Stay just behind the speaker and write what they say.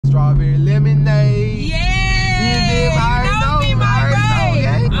strawberry lemonade. Yeah, you know me, my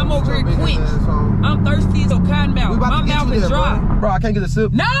babe. I'm over here quenched. I'm thirsty as a cotton mouth. My mouth is dry. Bro, I can't get a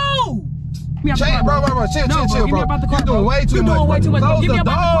sip. No! Chill, bro, chill, bro. You're doing way too much. Give me about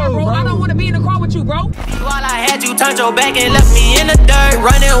the car, bro. I don't want to be in the car with you, bro. While I had you, turned your back and left me in the dirt.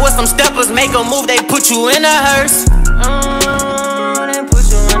 Running with some steppers, make a move, they put you in a hearse. They put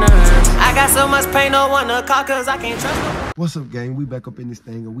you in a hearse. I got so much pain, no one to call, cause I can't trust them. What's up, gang? We back up in this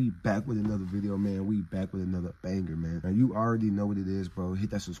thing, and we back with another video, man. We back with another banger, man. Now, you already know what it is, bro. Hit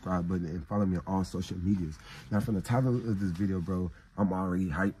that subscribe button and follow me on all social medias. Now, from the title of this video, bro, I'm already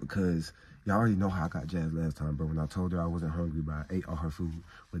hyped because y'all already know how I got Jazz last time, bro. When I told her I wasn't hungry, but I ate all her food.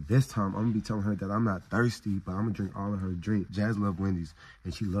 But this time, I'm going to be telling her that I'm not thirsty, but I'm going to drink all of her drink. Jazz loves Wendy's,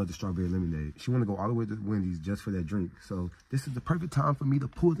 and she loves the strawberry lemonade. She want to go all the way to Wendy's just for that drink. So this is the perfect time for me to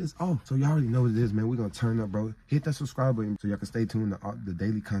pull this off. So y'all already know what it is, man. We're going to turn up, bro. Hit that subscribe button so y'all can stay tuned to the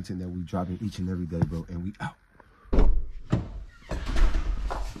daily content that we dropping each and every day, bro. And we out.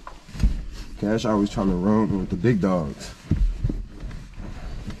 Cash always trying to run with the big dogs.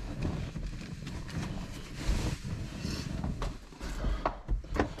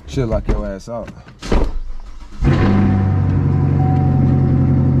 She'll lock your ass out. Damn,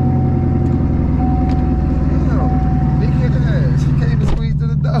 big head ass. She can't even squeeze through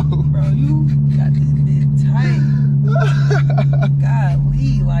the door. Bro, you got this bit tight.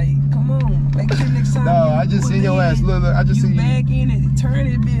 Golly, like, come on. Make sure next time. No, I just seen your ass. Look, I just see you. Back in it, turn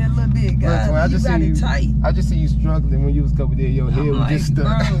it a little bit. God, I just you got see it tight. I just see you struggling when you was coming there. Your head was just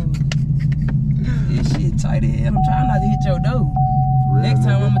stuck. Bro, this shit tight as hell. I'm trying not to hit your door. Next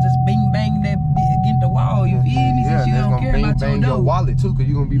time, I'm gonna just bing bang that against the wall. You feel me? Since you don't care about your dough. Wallet too, cause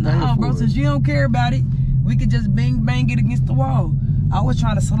you gonna be paying for it. Bro, since you don't care about it, we could just bing bang it against the wall. I was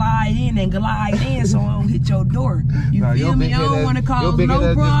trying to slide in and glide in so I don't hit your door. You feel me? I don't want to cause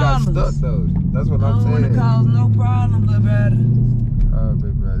no problems. Just got stuck, though. That's what I'm saying. I don't want to cause no problems, little brother. Oh,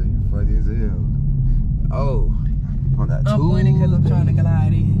 big brother, you funny as hell. Oh, on that I'm funny because I'm trying to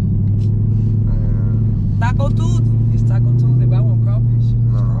glide in. Taco Tuesday. It's Taco Tuesday, but I want crawfish.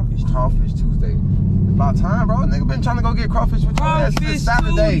 Crawfish Tuesday. About time, bro. Nigga been trying to go get crawfish with your ass since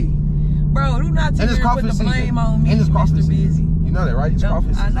Saturday. Bro, do not tell me to put the blame on me, Mr. Busy. You know that, right? It's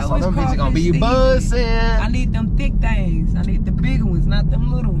crawfish season. I know so it's them crawfish gonna be season. buzzing. I need them thick things. I need the bigger ones, not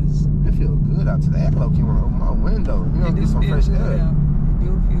them little ones. It feel good out today. I low-key want to open my window. You know, get some fresh air. It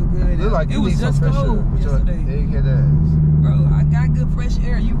do feel good. Look like it was just cold yesterday. Big head ass. Bro, I got good fresh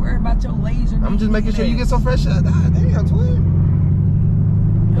air. You worry about your laser. I'm just making sure you get some fresh air. God damn, twin.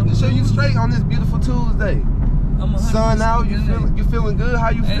 Making sure you straight on this beautiful Tuesday. Sun out, you feeling good? How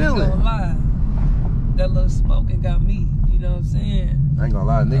you feeling? Ain't gonna lie. That little smoking got me. You know what I'm saying? I ain't gonna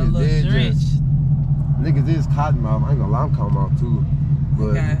lie, niggas is cotton mouth. I ain't gonna lie, I'm cotton mouth too.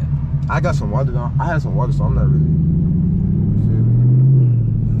 But I got some water though. I had some water, so I'm not really. You feel me?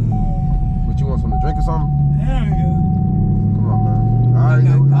 What you want, something to drink or something? Hell yeah. Come on,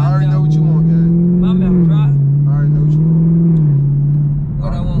 man. I already know what you want, gang. My mouth dry. I already know what you want.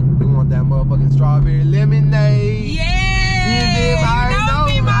 What I want? We want that motherfucking strawberry lemonade. Yeah! I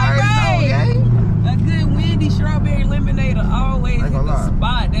already know, gang. A good windy strawberry lemonade will always hit the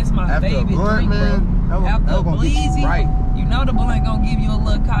spot. That's my favorite drink, man, bro. After a bleezy, right. You know the blunt gonna give you a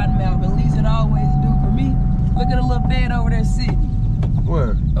little cotton mouth, but at least it always do for me. Look at the little fed over there sitting.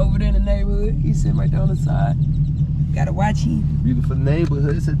 Where? Over there in the neighborhood. He's sitting right there on the side. Gotta watch him. Beautiful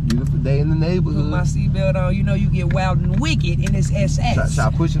neighborhood. It's a beautiful day in the neighborhood. Put my seatbelt on. You know you get wild and wicked in this SS. Should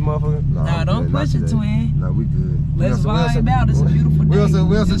I push it, motherfucker? Nah, don't push it, twin. No, we good. Let's vibe out. It's a beautiful day.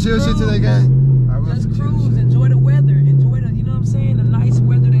 We on some chill shit today, gang. Just cruise. Enjoy the weather. Enjoy the, you know what I'm saying? The nice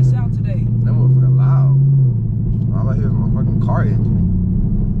weather that's out today. That motherfucker loud. All I hear is my fucking car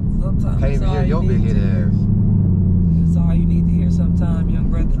engine. Sometimes can't even hear your big head ass. That's all you need to hear sometime, young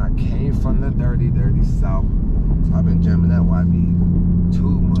brother. I came from the dirty, dirty South. So I've been jamming that YB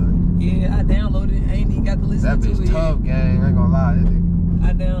too much. Yeah, I downloaded it. I ain't even got to listen to it. That bitch tough, gang. I ain't gonna lie.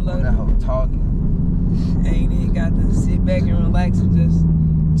 I downloaded that whole talking. I ain't even got to sit back and relax and just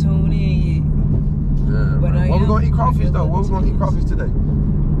tune in yet. Yeah, but what we gonna eat crawfish though? What we gonna eat crawfish today?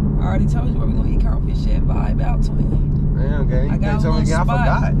 I already told you where we gonna eat crawfish at. Vibe out to it. Damn, gang. You can't tell me again. I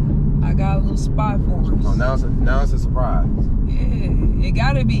forgot. I got a little spot for us. Oh, now it's a surprise. Yeah, it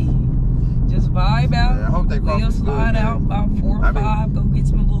gotta be. Just vibe out. Yeah, I hope they crawfish we'll slide out about 4 or 5. Go get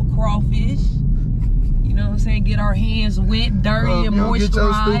some little crawfish. You know what I'm saying? Get our hands wet, dirty, and moisturized. Get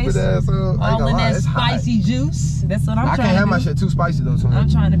your stupid ass up. All in that spicy juice. That's what I'm trying to do. I can't have my shit too spicy though. I'm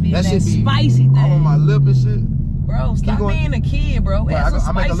trying to be that spicy thing. All on my lip and shit. Bro, stop being a kid, bro. Add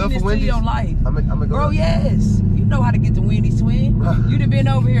some spiciness to your life. Bro, yes. You know how to get to Wendy's, twin. You done been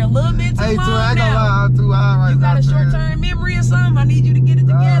over here a little bit too long twin, I ain't now. gonna lie, I'm too high right You got now, a short-term memory or something? I need you to get it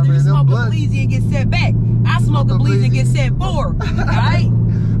together. You smoke a bleezy and get set back. I smoke a bleezy and get set forward. Alright?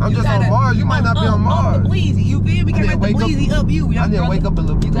 I'm just on Mars. You might not be on Mars. The bleezy. You feel me? Can't make the bleezy up you. I need to wake up a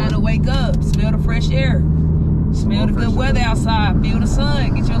little bit. You gotta wake up. Smell the fresh air. Smell the good weather outside. Feel the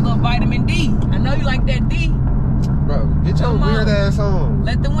sun. Get your little vitamin D. I know you like that D. Bro, get your weird ass on.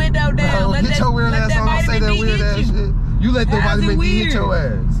 Let the window down. Get your weird ass on. Don't say that weird ass shit. You let the vitamin D hit your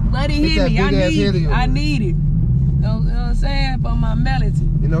ass. Let it hit me. I need it. I need it. You know what I'm saying? For my melody.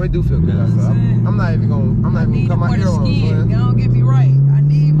 You know, it do feel good outside. I'm not even gonna cut my ear on. Don't get me right. I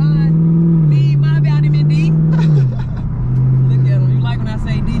need my vitamin D. Look at him. You like when I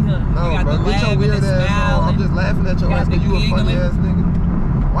say D, huh? No, bro, get your weird ass on. I'm just laughing at your ass because you a funny ass nigga.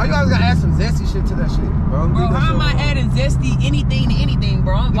 Why you always gotta add some zesty shit to that shit, bro? Bro, how am I adding zesty anything to anything,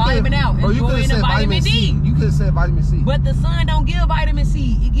 bro? I'm vibing out. Bro, you enjoying the vitamin D. You could have said vitamin C. But the sun don't give vitamin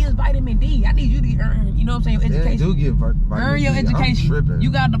C. It gives vitamin D. I need you to earn, you know what I'm saying, your education. They do give vitamin D. Earn your education. I'm tripping.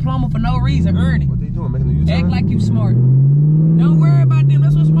 You got a diploma for no reason. Earn it. What they doing? Making a U-turn? Act like you smart. Don't worry about them.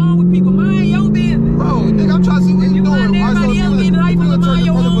 That's what's wrong with people. Mind your business. Bro, nigga, I'm trying to see what you doing. Everybody else business. How you gonna mind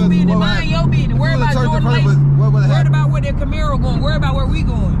your own business? Mind your business. Worry about Jordan Lacey. Worry about where their Camaro going. Worry about where we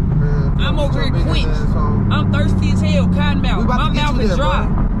going. I'm over here quenched. I'm thirsty as hell, cotton mouth. My mouth is dry.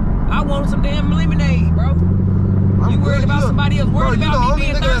 I want some damn lemonade, bro. You worried about somebody else? Worried about me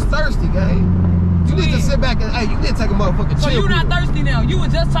being thirsty? Thirsty, gang. You need to sit back and, hey, you need to take a motherfucking chill. So you not thirsty now? You were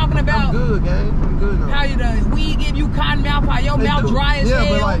just talking about. I'm good, gang. I'm good now. How the weed give you cotton mouth? How your mouth dry as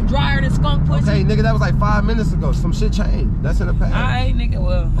hell, like, drier than skunk pussy? Okay, nigga, that was like 5 minutes ago. Some shit changed. That's in the past. Alright, nigga,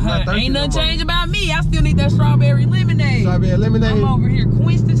 well, ain't nothing changed about me. I still need that strawberry lemonade. Strawberry lemonade. I'm over here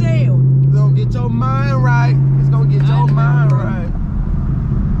quenched as hell. It's gonna get your mind right. It's gonna get your mind right.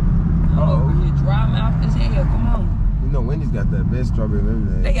 I'm over here dry mouth as hell. Come on. You know, Wendy's got that best strawberry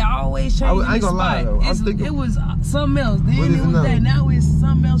lemonade. They always change. I ain't gonna lie though. It was something else. Then it was that. Now it's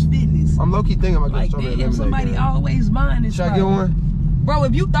something else fitness. I'm low key thinking about getting strawberry lemonade. Somebody always buying this. Should I get one? Bro,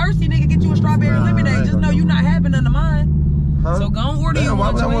 if you thirsty, nigga, get you a strawberry lemonade. Just know you not having none of mine. Huh? So go and order you one.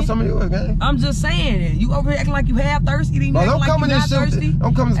 Why would I want some of yours, gang? I'm just saying, you over here acting like you half thirsty, then you acting like you not thirsty.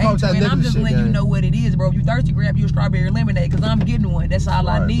 Don't come and talk that nigga. I'm just letting you know what it is, bro. If you thirsty, grab you a strawberry lemonade, cause I'm getting one. That's all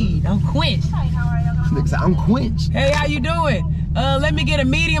I need. I'm quenched. Hi, how are you? Nigga said I'm quenched. Hey, how you doing? Let me get a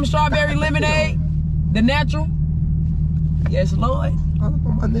medium strawberry lemonade. The natural. Yes, Lord. I look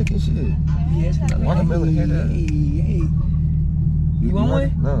on my neck and shit. Yes, Lord. Watermelon hair that. Hey. You want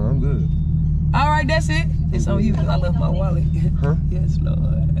one? No, I'm good. All right, that's it. It's on you because I left my wallet. Huh? Yes, Lord.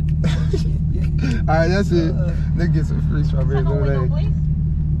 All right, that's it. Nigga get some free strawberry lemonade.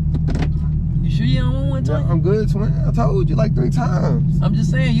 You sure you don't want one, twin? Yeah, I'm good, twin. I told you like 3 times. I'm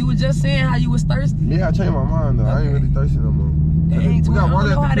just saying, you were just saying how you was thirsty. Yeah, I changed my mind though. Okay. I ain't really thirsty no more. Dang, twin, I don't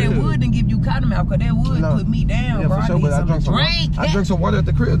know how that wood didn't give you cotton mouth, because that wood put me down, bro. For sure, but I drank some water at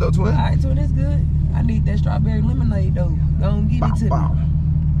the crib though, twin. All right, twin, that's good. I need that strawberry lemonade though. Go on, give it to me.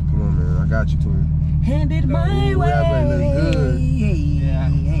 Come on, man. I got you, twin. Hand it my way. Look good. Yeah.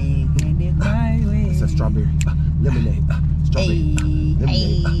 Hand it my way. It's a strawberry lemonade. Strawberry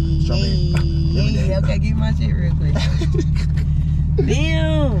lemonade. Strawberry lemonade. Okay, give my shit real quick.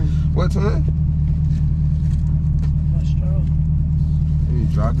 Damn. What, twin? What's strong? You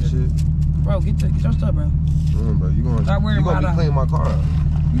dropping shit? Bro, get your stuff, bro. Bro, you gonna be cleaning my car up.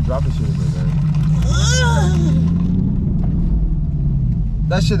 You dropping shit in there, man.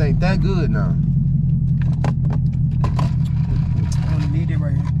 That shit ain't that good now. I only need it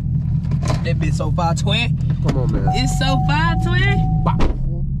right here. That bitch so far, twin. Come on, man. It's so far, twin. Bow,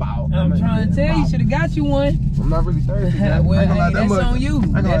 bow. I'm trying to tell you, should have got you one. I'm not really thirsty, man. Well, hey, that's on you.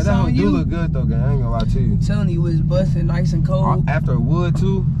 That's on you. Do look good though, gang. I ain't gonna lie to you. I'm telling you, it's busting nice and cold. After wood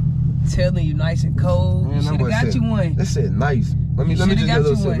too. Telling you, nice and cold. Man, should have got you one. They said nice. Let me just get a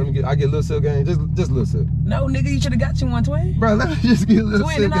little sip. I get a little sip, gang. Just a little sip. No, nigga, you should have got you one, twin. Bro, let me just get a little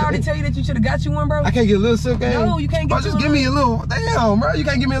sip. Twin, didn't I already tell you that you should have got you one, bro? I can't get a little sip, gang. No, you can't get. Bro, just give me a little. Damn, bro, you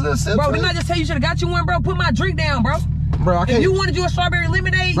can't give me a little sip. Bro, didn't I just tell you should have got you one, bro? Put my drink down, bro. Bro, I can't. If you wanted you a strawberry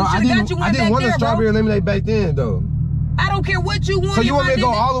lemonade, you should have got you one back there, bro. I didn't want a strawberry lemonade back then, though. I don't care what you want. So you want me to go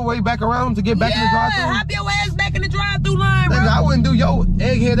all the way back around to get back in the drive-thru? Yeah, hop your ass back in the drive-thru line, bro. Nigga, I wouldn't do your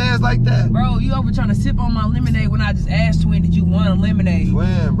egghead ass like that. Bro, you over trying to sip on my lemonade when I just asked Twin, did you want a lemonade?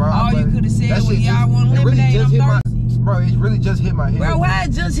 Twin, bro. All you could have said was, y'all want a lemonade, I'm thirsty. Bro, it really just hit my head. Bro, why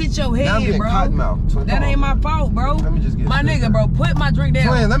it just hit your head, now I'm getting bro? Cotton mouth. That ain't my fault, bro. Let me just get my nigga, bro, put my drink down.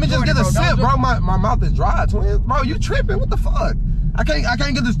 Twin, let me just get a sip, bro. My mouth is dry, twin. Bro, you tripping? What the fuck? I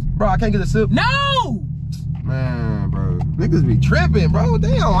can't get this, bro. I can't get a sip. No! Man, bro. Niggas be tripping, bro.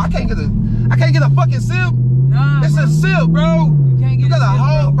 Damn, I can't get a fucking sip. Nah, it's bro. a sip, bro. You can't get You got a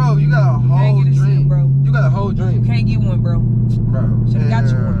whole, bro. You got a whole drink, bro. You got a whole drink. You can't get one, bro. Bro, Should've got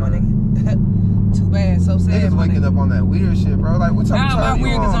you one, my nigga. Too bad, so sad. Niggas waking up on that weird shit, bro. Like, what type of time you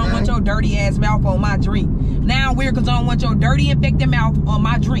weird because I don't want your dirty ass mouth on my drink. Now I'm weird because I don't want your dirty infected mouth on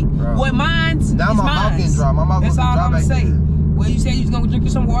my drink. Bro. What mine's now is my mouth getting dry. My mouth That's all I'm gonna say. there. Well, you said you was gonna drink you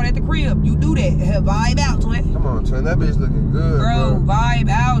some water at the crib. You do that. Vibe out, twin. Come on, twin. That bitch looking good, bro. Vibe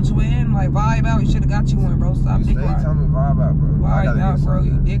out, twin. Like, vibe out. You should have got you one, bro. Stop dick riding. Tell me vibe out, bro. Vibe out, bro.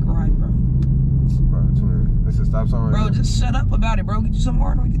 You dick riding, bro. Bro, twin. Listen, stop somewhere. Bro, just shut up about it, bro. Get you some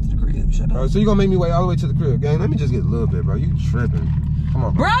water when we get to the crib. Shut up. Bro, so you gonna make me wait all the way to the crib, gang? Let me just get a little bit, bro. You tripping. Come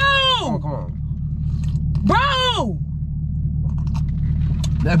on, bro. Come on. Bro!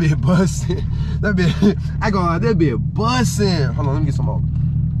 That be a bussin'. That be, I ain't gonna lie, that be a bussin'. Hold on, let me get some more.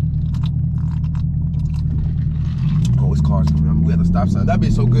 Oh, it's cars coming. We had a stop sign. That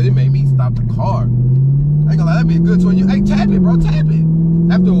be so good, it made me stop the car. I ain't gonna lie, that be a good one. Hey, tap it, bro, tap it.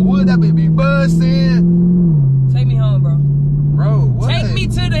 After a wood, that be bussin'. Take me home, bro. Bro, what? Take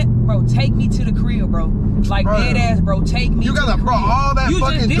me to the crib, bro. Like, dead ass, bro. Take me. You gotta, bro, all that fucking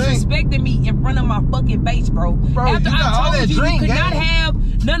drink. You just disrespected me in front of my fucking face, bro. After you got I all that told you drink, you could gang. not have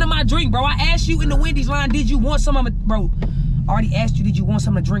none of my drink, bro. I asked you in the Wendy's line, did you want some of it, bro? I already asked you, did you want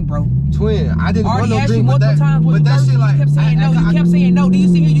some of the drink, bro? Twin, I didn't want no asked drink, you multiple times but that shit like, you kept saying no. You kept saying no. Do you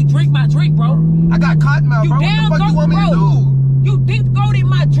see here? You drink my drink, bro. I got cotton mouth, bro. What the fuck you want me to do? You deep throated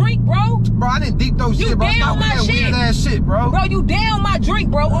my drink, bro. Bro, I didn't deep throat shit, bro. Stop with that weird ass shit, bro. Bro, you down my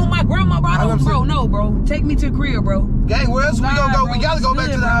drink, bro. On my grandma, bro. No, bro. Take me to the crib, bro. Gang, where else we gonna go? Bro, we gotta go back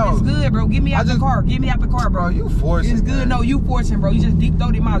to the house. It's good, bro. Get me out the car. Get me out the car, bro. Bro, you forcing. It's good. Man. No, you forcing, bro. You just deep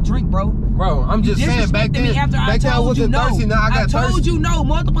throated my drink, bro. Bro, I'm just saying, back then I wasn't thirsty. Now I got thirsty. I told you no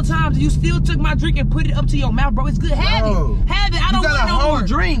multiple times. You still took my drink and put it up to your mouth, bro. It's good. Have it. Have it. I don't want no more.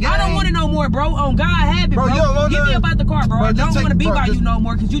 Drink, I don't want it no more, bro. On God, have it, bro. Get me up out the car, bro. I don't want to be by you no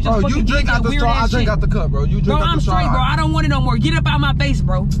more because you just fucking drink out the straw. I drink out the cup, bro. You drink out the straw. I'm straight, bro. I don't want it no more. Get up out my face,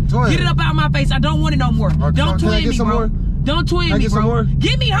 bro. Get it up out my face. I don't want it no more. Don't twin me, bro. Don't twin me, bro.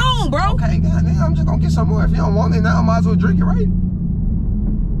 Get me home, bro. Okay, God, I'm just gonna get some more. If you don't want it now, I might as well drink it, right?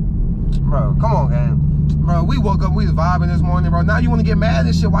 Bro, come on, gang. Bro, we woke up, we was vibing this morning, bro. Now you want to get mad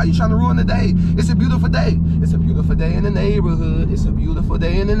and shit. Why you trying to ruin the day? It's a beautiful day. It's a beautiful day in the neighborhood. It's a beautiful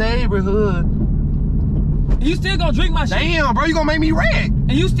day in the neighborhood. You still gonna drink my shit? Damn, bro, you gonna make me red.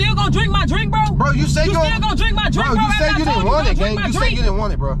 And you still gonna drink my drink, bro? Bro, you say you still gonna drink my drink, bro? You said you didn't want it, gang. You said you didn't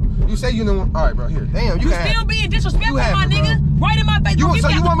want it, bro. You said you didn't want. All right, bro. Here, damn, you still being disrespectful, my nigga. Right in my face. So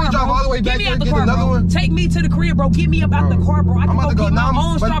you want me to drive all the way back there and get another one? Take me to the crib, bro. Get me up out the car, bro. I can go get my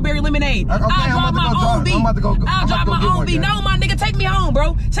own strawberry lemonade. I'll drive my own beat. I'll drive my own beat. No, my nigga, take me home,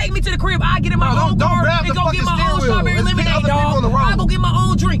 bro. Take me to the crib. I get in my own car and go get my own strawberry lemonade, dog. I'll go get my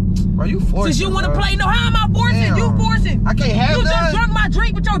own drink. Bro, you forcing. Since you want to play, no, how am I forcing? You forcing. I can't have that. You just drunk my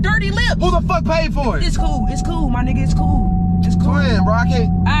drink with your dirty lips. Who the fuck paid for it? It's cool. It's cool, my nigga. It's cool. It's cool. Twin, bro, I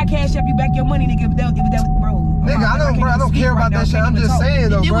can't. I cash up you back your money, nigga. If that bro. Nigga, I don't care about that shit. I'm just saying,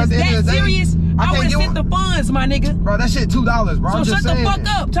 though, bro. If it was that serious, I would have sent the funds, my nigga. Bro, that shit $2, bro. So shut the fuck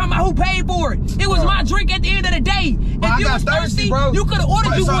up. Talking about who paid for it. It was my drink at the end of the day. If you was thirsty, bro, you could have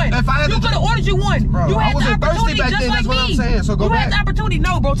ordered you one. You could have ordered you one. You had the opportunity just like me. That's what I'm saying. So go back. You had the opportunity.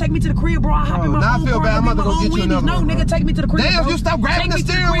 No, bro. Take me to the crib, bro. I hop in my own car. I'm about to go get you another one. No, nigga, take me to the crib. Damn, you stop grabbing the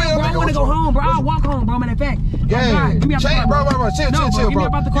steering wheel. I want to go home, bro. I'll walk home, bro. Matter of fact. Yeah. Give me out the car, bro. Chill, bro.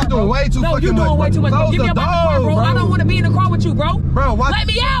 You're doing way too fucking much. You doing way too much, bro. Give me out the car, bro. I don't want to be in the car with you, bro. Bro, what? Let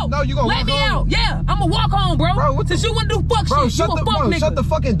me out. No, you gonna let me out. Yeah, I'm gonna walk home, bro. Bro, since you wanna do fuck shit, you a fuck nigga. Shut the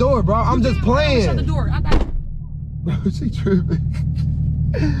fucking door, bro. I'm just playing. Shut the door. Bro, she tripping.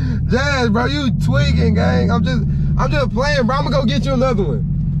 Jazz, bro, you tweaking, gang. I'm just playing, bro. I'm gonna go get you another one.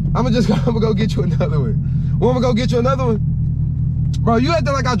 I'm gonna go get you another one. Want me to go get you another one? Bro, you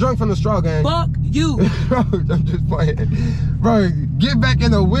acting like I drunk from the straw, gang. Fuck you. Bro, I'm just playing. Bro, get back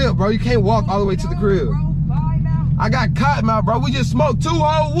in the whip, bro. You can't walk all the way to the crib. I got cotton mouth, bro. We just smoked 2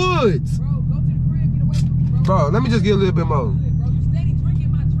 whole woods. Bro, go to the crib, get away from me, bro. Bro, let me just get a little bit more. Bro, you steady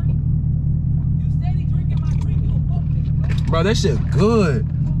drinking my drink. You steady drinking my drink. You a fuck nigga, bro. Bro, that shit good.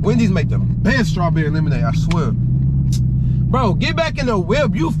 Wendy's make the best strawberry lemonade, I swear. Bro, get back in the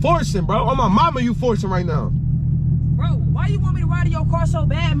whip. You forcing, bro. On my mama, you forcing right now. Bro, why you want me to ride in your car so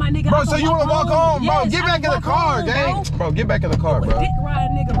bad, my nigga? Bro, so you want to walk home, bro? Yes, get back in the car, gang. Bro, get back in the car, bro. Dick ride,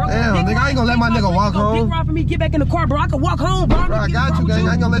 nigga, bro. Damn, nigga, I ain't gonna let my nigga walk home. Dick ride for me, get back in the car, bro. I can walk home, bro. Bro, I got you, gang.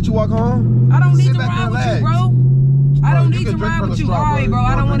 I ain't gonna let you walk home. I don't need to ride with you, bro. I don't need to ride with you. All right, bro.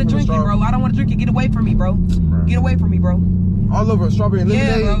 I don't want to drink it, bro. I don't want to drink it. Get away from me, bro. Get away from me, bro. All over strawberry lemonade?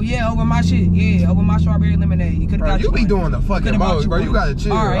 Yeah, bro. Yeah, over my shit. Yeah, over my strawberry lemonade. You could've got you be doing the fucking most, bro. You gotta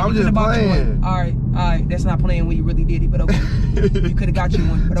chill. Right, I'm just playing. All right. That's not playing when you really did it, but okay. You could've got you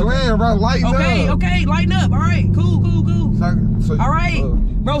one, but okay. Twin, bro, lighten up. Okay, lighten up. All right, cool. So, all right,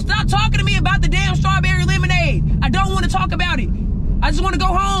 bro, stop talking to me about the damn strawberry lemonade. I don't want to talk about it. I just want to go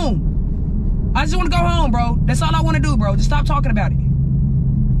home. Bro. That's all I want to do, bro. Just stop talking about it. So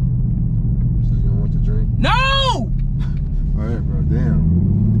you don't want to drink? No! All right, bro, damn.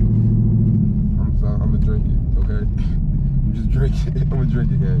 I'm gonna drink it, okay? I'm just drinking it. I'm gonna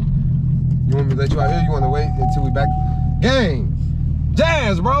drink it, gang. You want me to let you out here? You want to wait until we back? Gang!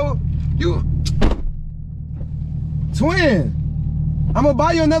 Jazz, bro! You... Twin! I'm gonna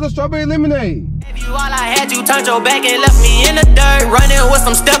buy you another strawberry lemonade. If you all I had, you turned your back and left me in the dirt. Running with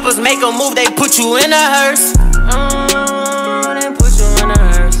some steppers, make a move, they put you in a hearse. They put you in a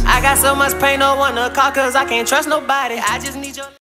hearse. I got so much pain, no one to call, cause I can't trust nobody. I just need your...